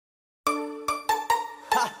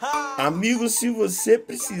Amigo, se você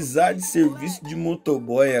precisar de serviço de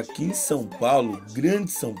motoboy aqui em São Paulo,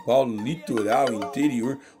 Grande São Paulo, litoral,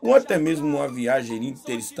 interior, ou até mesmo uma viagem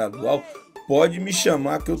interestadual, pode me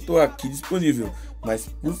chamar que eu tô aqui disponível. Mas,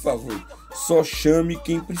 por favor, só chame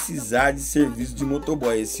quem precisar de serviço de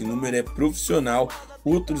motoboy. Esse número é profissional,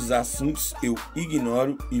 outros assuntos eu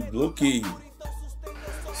ignoro e bloqueio.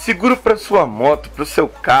 Seguro para sua moto, para o seu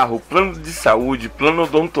carro, plano de saúde, plano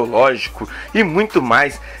odontológico e muito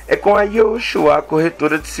mais é com a YEOSHUA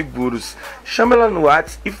Corretora de Seguros. Chama ela no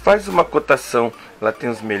WATS e faz uma cotação. Ela tem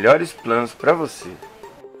os melhores planos para você.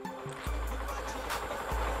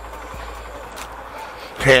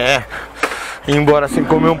 Ir embora sem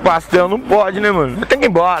comer um pastel não pode, né, mano? Tem que ir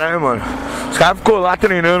embora, né, mano? Os caras ficou lá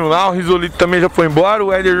treinando lá, o Risolito também já foi embora,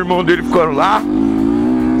 o Éder, irmão dele, ficou lá.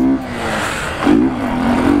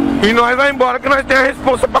 E nós vai embora que nós temos a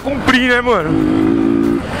responsa pra cumprir, né,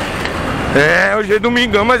 mano? Hoje é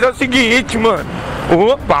domingão, mas é o seguinte, mano.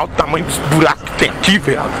 Opa, o tamanho dos buracos que tem aqui,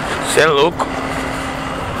 velho. Você é louco.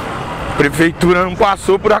 Prefeitura não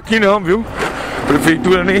passou por aqui não, viu?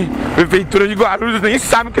 Prefeitura de Guarulhos nem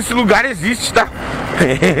sabe que esse lugar existe, tá?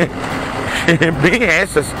 Bem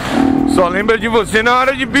essas. Só lembra de você na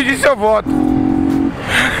hora de pedir seu voto.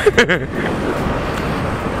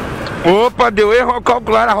 Opa, deu erro ao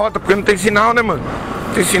calcular a rota, porque não tem sinal, né, mano?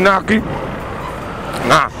 Tem sinal aqui.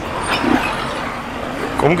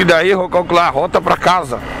 Como que dá erro ao calcular a rota pra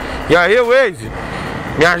casa? E aí, Waze,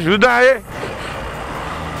 me ajuda aí.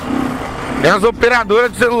 Nem as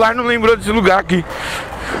operadoras de celular não lembrou desse lugar aqui.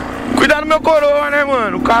 Cuidado meu coroa, né,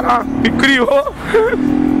 mano? O cara me criou.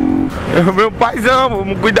 É o meu paizão,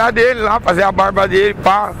 vamos cuidar dele lá, fazer a barba dele,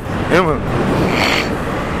 pá. Mano?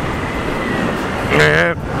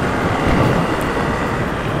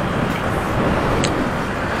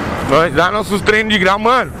 Nós dá nossos treinos de grau,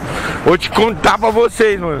 mano. Vou te contar pra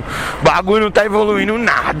vocês, mano. O bagulho não tá evoluindo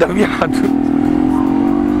nada, viado.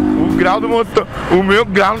 O grau do motor, o meu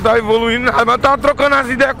grau não tá evoluindo nada. Mas eu tava trocando as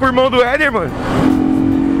ideias com o irmão do Éder, mano.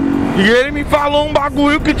 E ele me falou um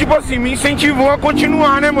bagulho que, tipo assim, me incentivou a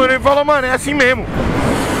continuar, né, mano? Ele falou, mano, é assim mesmo.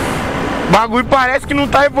 O bagulho parece que não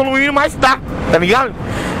tá evoluindo, mas tá ligado?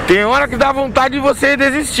 Tem hora que dá vontade de você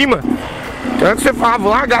desistir, mano. Então que você fala,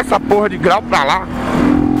 vou largar essa porra de grau pra lá.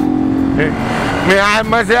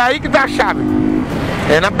 Mas é aí que tá a chave.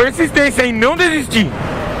 É na persistência e não desistir.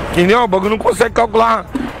 Entendeu? O bagulho não consegue calcular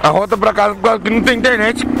a rota pra casa por causa que não tem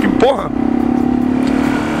internet. Que porra.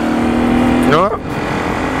 Não.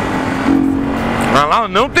 Mas lá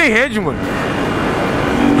não tem rede, mano.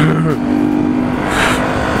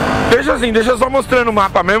 Deixa assim, deixa só mostrando o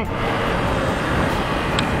mapa mesmo.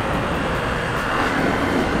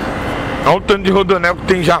 Olha o tanto de rodoanel que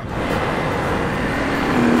tem já.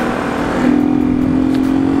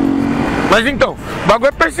 Mas então, o bagulho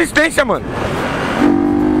é persistência, mano.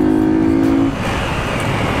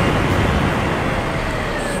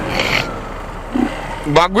 O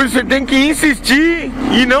bagulho você tem que insistir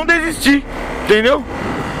e não desistir, entendeu?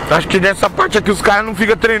 Acho que nessa parte aqui os caras não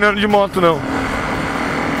ficam treinando de moto, não.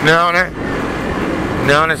 Não, né?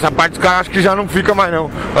 Não, nessa parte os caras acho que já não fica mais, não.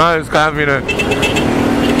 Olha os caras virando.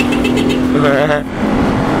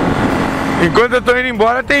 Enquanto eu tô indo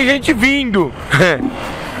embora, tem gente vindo.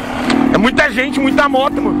 É muita gente, muita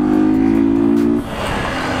moto, mano.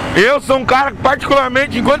 Eu sou um cara que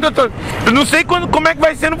particularmente, enquanto eu não sei como é que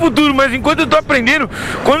vai ser no futuro, mas enquanto eu tô aprendendo,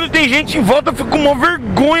 quando tem gente em volta eu fico com uma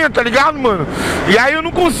vergonha, tá ligado, mano? E aí eu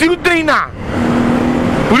não consigo treinar.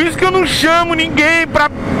 Por isso que eu não chamo ninguém pra...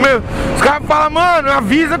 Os caras falam, mano,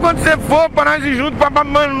 avisa quando você for pra nós ir junto.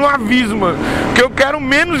 Mano, não aviso, mano. Porque eu quero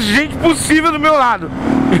menos gente possível do meu lado.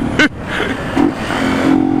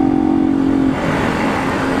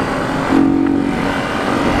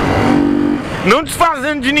 Não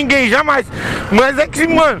desfazendo de ninguém, jamais. Mas é que,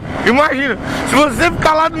 mano, imagina, se você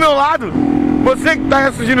ficar lá do meu lado, você que tá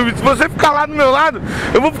assistindo o vídeo, se você ficar lá do meu lado,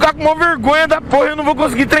 eu vou ficar com uma vergonha da porra e eu não vou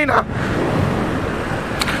conseguir treinar.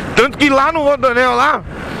 Tanto que lá no rodoanel lá,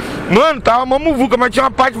 mano, tava uma muvuca, mas tinha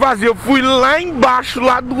uma parte vazia. Eu fui lá embaixo,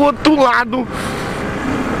 lá do outro lado,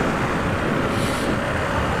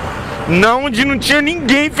 onde não tinha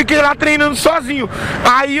ninguém, fiquei lá treinando sozinho.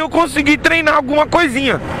 Aí eu consegui treinar alguma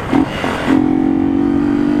coisinha.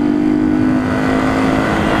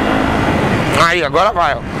 Aí, agora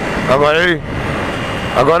vai, ó.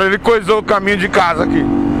 Agora ele coisou o caminho de casa aqui.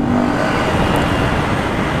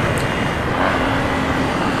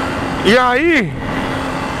 E aí,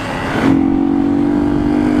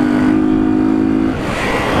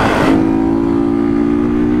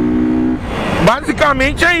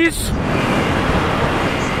 basicamente é isso.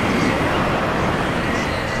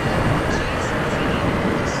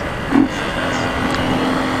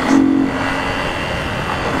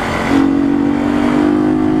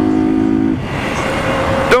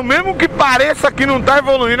 pareça que não tá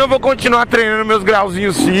evoluindo, eu vou continuar treinando meus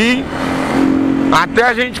grauzinhos sim, até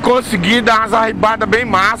a gente conseguir dar umas arribadas bem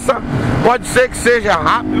massa. Pode ser que seja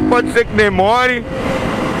rápido, pode ser que demore.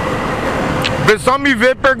 O pessoal me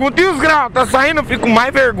vê e pergunta, e os graus? Tá saindo? Eu fico com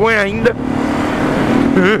mais vergonha ainda.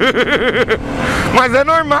 Mas é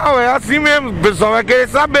normal, é assim mesmo. O pessoal vai querer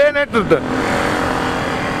saber, né, Tuta?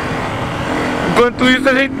 Enquanto isso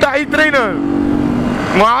a gente tá aí treinando.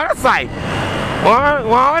 Uma hora sai.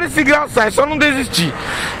 Uma hora esse grau sai, só não desistir.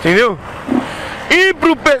 Entendeu? E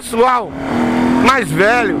pro pessoal mais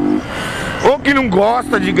velho, ou que não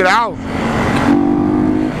gosta de grau,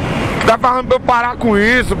 tá falando pra eu parar com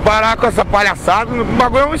isso, parar com essa palhaçada. O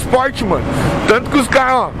bagulho é um esporte, mano. Tanto que os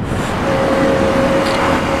caras, ó,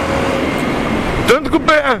 tanto que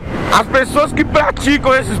as pessoas que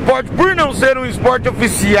praticam esse esporte, por não ser um esporte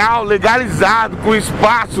oficial, legalizado, com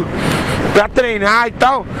espaço pra treinar e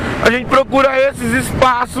tal, a gente procura esses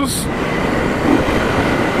espaços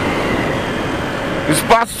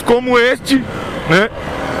como este, né?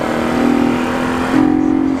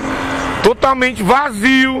 Totalmente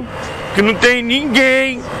vazio, que não tem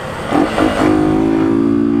ninguém.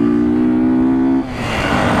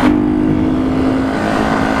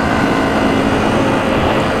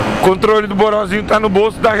 O controle do borozinho tá no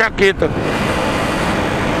bolso da jaqueta.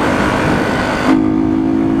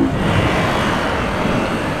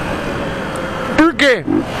 Por quê?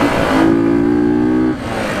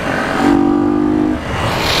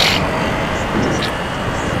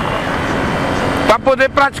 Pra poder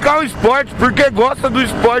praticar o esporte, porque gosta do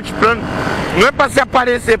esporte, não é pra se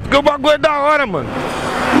aparecer, porque o bagulho é da hora, mano.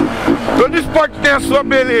 Todo esporte tem a sua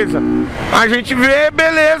beleza. A gente vê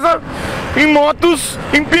beleza em motos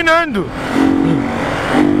empinando.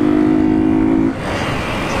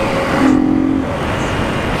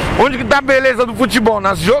 Onde que tá a beleza do futebol?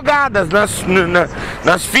 Nas jogadas,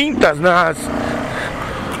 nas fintas,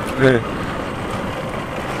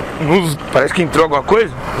 parece que entrou alguma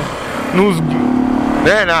coisa.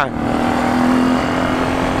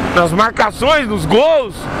 Nas marcações, nos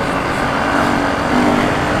gols.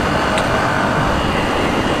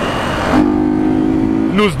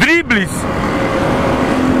 Nos dribles.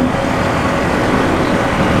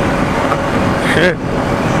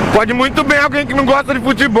 Pode muito bem alguém que não gosta de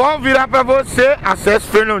futebol virar pra você, acesso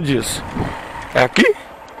Fernão Dias. É aqui?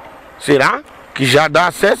 Será que já dá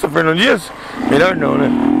acesso a Fernão Dias? Melhor não,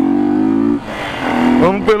 né?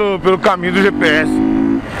 Vamos pelo caminho do GPS.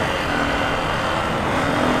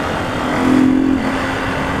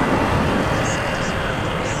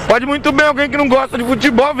 Pode muito bem alguém que não gosta de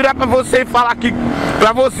futebol virar pra você e falar aqui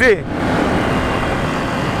pra você.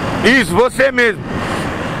 Isso, você mesmo.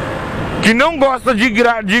 Que não gosta de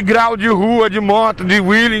grau de rua, de moto, de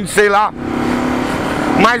wheeling, sei lá,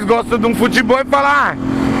 mas gosta de um futebol e falar,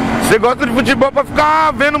 você gosta de futebol pra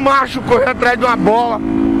ficar vendo macho correr atrás de uma bola,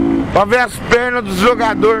 pra ver as pernas dos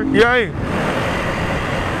jogadores. E aí?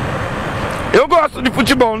 Eu gosto de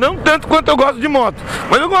futebol, não tanto quanto eu gosto de moto,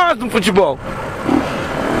 mas eu gosto do futebol.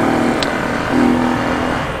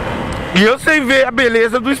 E eu sei ver a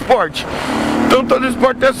beleza do esporte. Então todo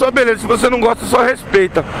esporte tem a sua beleza. Se você não gosta, só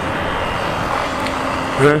respeita.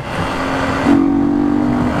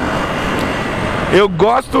 Eu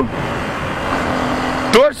gosto,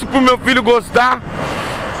 torço pro meu filho gostar.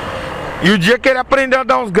 E o dia que ele aprender a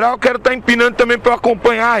dar uns graus, eu quero estar empinando também pra eu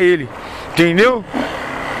acompanhar ele. Entendeu?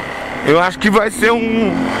 Eu acho que vai ser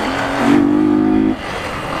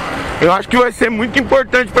Eu acho que vai ser muito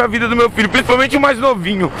importante pra vida do meu filho, principalmente o mais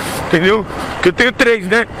novinho, entendeu? Porque eu tenho 3,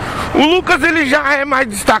 né? O Lucas, ele já é mais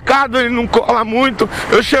destacado, ele não cola muito.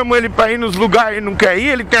 Eu chamo ele pra ir nos lugares, ele não quer ir,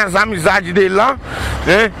 ele tem as amizades dele lá,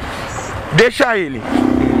 né? Deixa ele.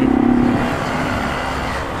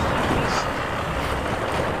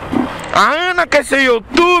 A Ana quer ser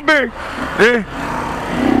youtuber, né?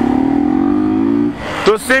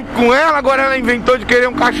 Tô sempre com ela, agora ela inventou de querer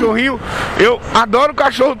um cachorrinho. Eu adoro o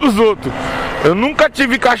cachorro dos outros. Eu nunca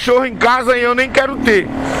tive cachorro em casa e eu nem quero ter.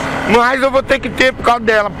 Mas eu vou ter que ter por causa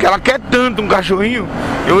dela, porque ela quer tanto um cachorrinho.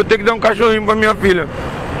 Eu vou ter que dar um cachorrinho pra minha filha.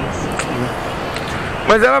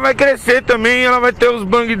 Mas ela vai crescer também, ela vai ter os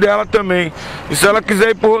bang dela também. E se ela quiser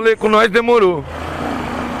ir pro rolê com nós, demorou.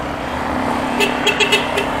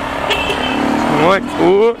 Nós,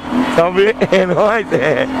 salve, é nóis,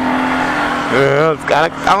 é. Os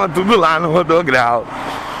caras que estavam tudo lá no rodograu.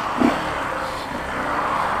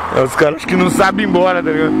 Os caras que não sabem ir embora,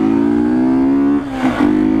 tá ligado?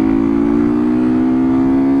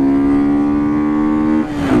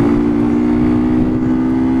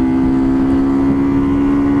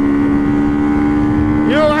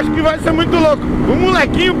 E eu acho que vai ser muito louco. O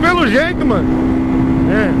molequinho, pelo jeito, mano,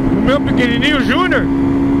 O meu pequenininho Júnior,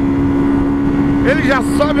 ele já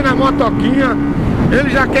sobe na motoquinha, ele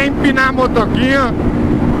já quer empinar a motoquinha.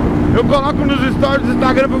 Eu coloco nos stories do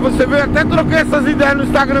Instagram pra você ver. Até troquei essas ideias no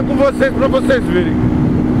Instagram com vocês, pra vocês verem,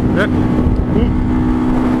 né?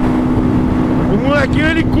 O molequinho,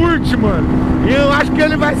 ele curte, mano. E eu acho que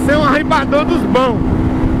ele vai ser um arribador dos bons,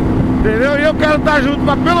 entendeu? E eu quero estar junto,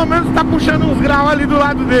 pra pelo menos estar puxando uns graus ali do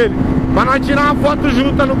lado dele, pra nós tirar uma foto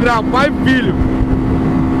junta no grau, pai e filho.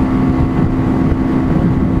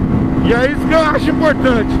 E é isso que eu acho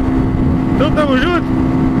importante. Então tamo junto?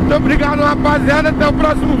 Muito obrigado, rapaziada. Até o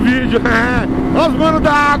próximo vídeo. Olha os manos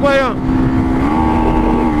da água aí, ó.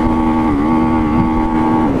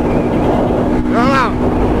 Olha lá.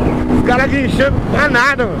 Os caras guinchando pra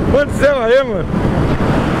nada, mano. O que aconteceu aí, mano?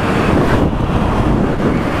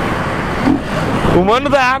 O mano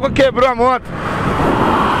da água quebrou a moto.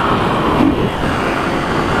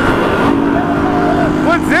 O que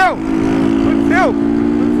aconteceu?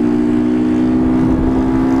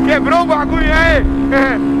 Quebrou o bagulho aí.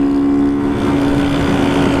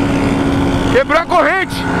 Quebrou a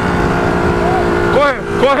corrente.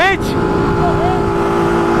 Corrente?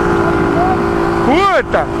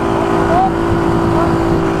 Puta.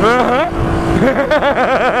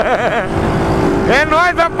 É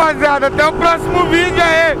nóis, rapaziada. Até o próximo vídeo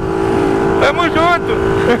aí. Tamo junto.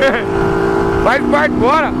 Faz parte,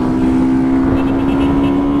 bora.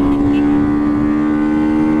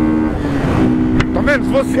 Tá vendo?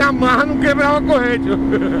 Se você amarra, não quebrava a corrente.